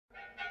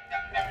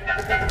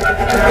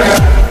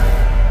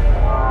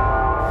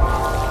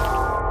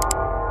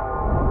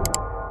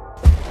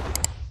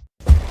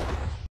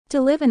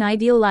To live an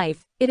ideal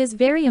life, it is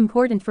very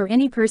important for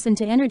any person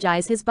to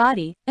energize his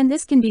body, and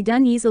this can be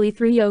done easily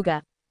through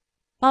yoga.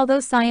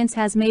 Although science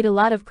has made a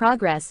lot of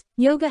progress,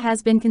 yoga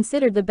has been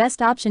considered the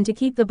best option to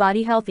keep the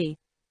body healthy.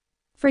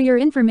 For your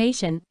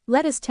information,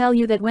 let us tell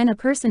you that when a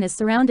person is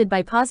surrounded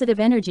by positive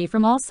energy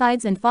from all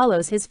sides and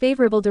follows his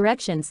favorable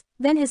directions,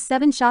 then his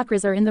 7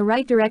 chakras are in the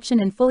right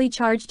direction and fully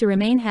charged to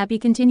remain happy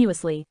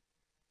continuously.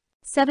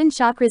 7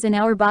 chakras in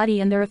our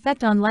body and their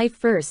effect on life.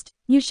 First,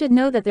 you should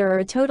know that there are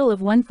a total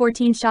of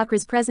 114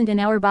 chakras present in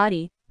our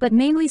body, but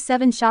mainly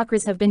 7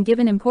 chakras have been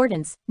given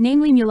importance,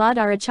 namely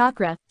Muladhara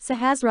chakra,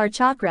 Sahasrara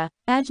chakra,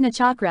 Ajna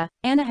chakra,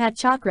 Anahat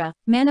chakra,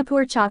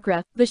 Manipur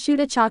chakra,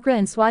 Vishuddha chakra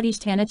and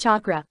Swadhisthana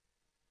chakra.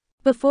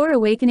 Before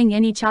awakening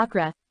any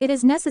chakra, it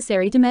is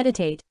necessary to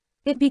meditate.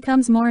 It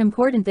becomes more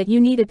important that you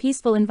need a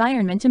peaceful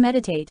environment to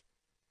meditate.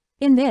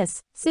 In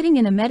this, sitting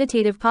in a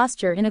meditative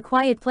posture in a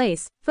quiet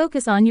place,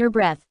 focus on your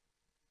breath.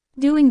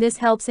 Doing this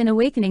helps in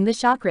awakening the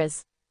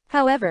chakras.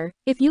 However,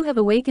 if you have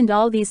awakened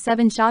all these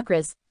 7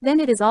 chakras, then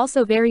it is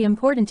also very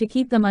important to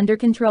keep them under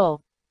control.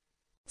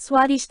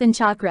 Swadhisthana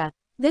chakra.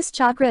 This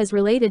chakra is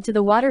related to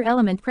the water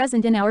element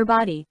present in our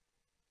body.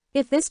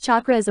 If this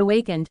chakra is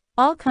awakened,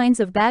 all kinds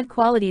of bad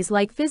qualities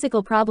like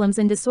physical problems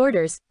and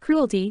disorders,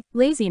 cruelty,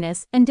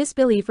 laziness, and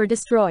disbelief are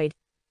destroyed.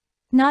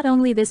 Not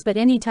only this, but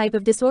any type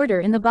of disorder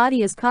in the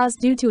body is caused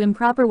due to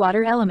improper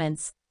water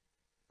elements.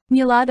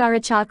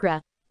 Muladhara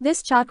chakra.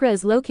 This chakra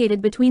is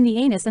located between the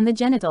anus and the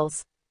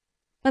genitals.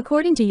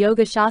 According to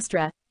Yoga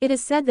Shastra, it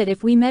is said that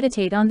if we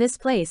meditate on this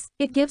place,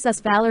 it gives us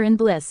valor and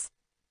bliss.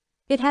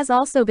 It has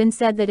also been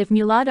said that if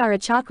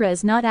Muladhara chakra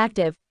is not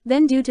active,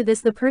 then due to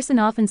this the person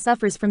often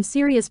suffers from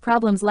serious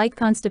problems like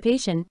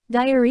constipation,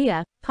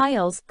 diarrhea,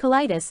 piles,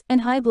 colitis,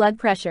 and high blood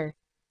pressure.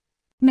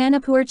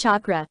 Manipur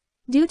chakra.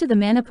 Due to the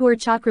Manipur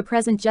chakra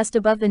present just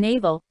above the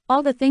navel,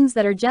 all the things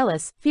that are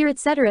jealous, fear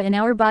etc. in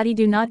our body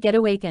do not get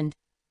awakened.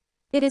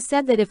 It is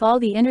said that if all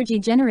the energy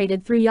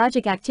generated through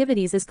yogic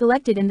activities is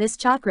collected in this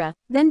chakra,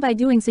 then by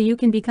doing so you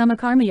can become a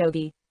karma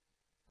yogi.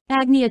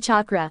 Agnya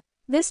chakra.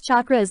 This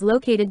chakra is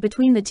located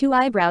between the 2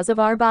 eyebrows of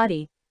our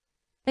body.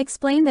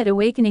 Explain that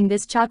awakening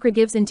this chakra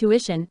gives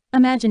intuition,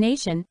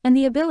 imagination, and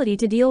the ability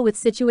to deal with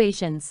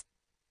situations.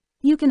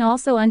 You can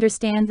also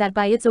understand that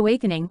by its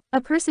awakening, a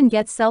person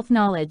gets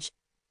self-knowledge.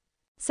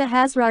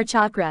 Sahasrara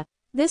chakra.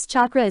 This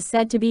chakra is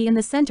said to be in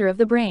the center of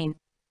the brain.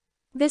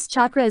 This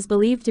chakra is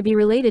believed to be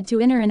related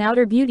to inner and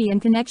outer beauty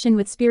and connection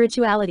with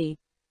spirituality.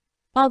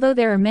 Although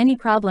there are many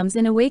problems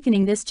in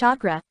awakening this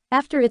chakra,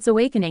 after its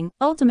awakening,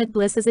 ultimate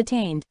bliss is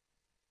attained.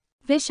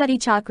 Vishuddha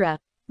chakra.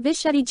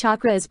 Vishuddha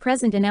chakra is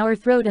present in our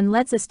throat and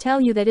lets us tell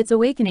you that its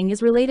awakening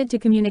is related to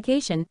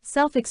communication,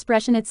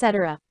 self-expression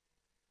etc.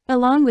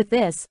 Along with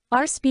this,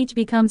 our speech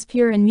becomes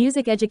pure and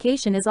music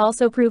education is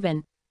also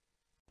proven.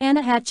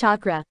 Anahat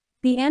chakra.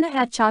 The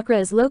Anahat chakra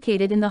is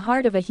located in the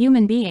heart of a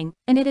human being,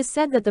 and it is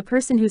said that the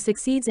person who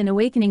succeeds in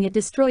awakening it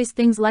destroys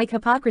things like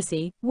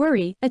hypocrisy,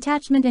 worry,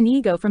 attachment and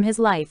ego from his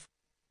life.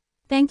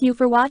 Thank you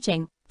for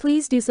watching.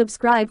 Please do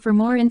subscribe for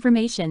more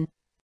information.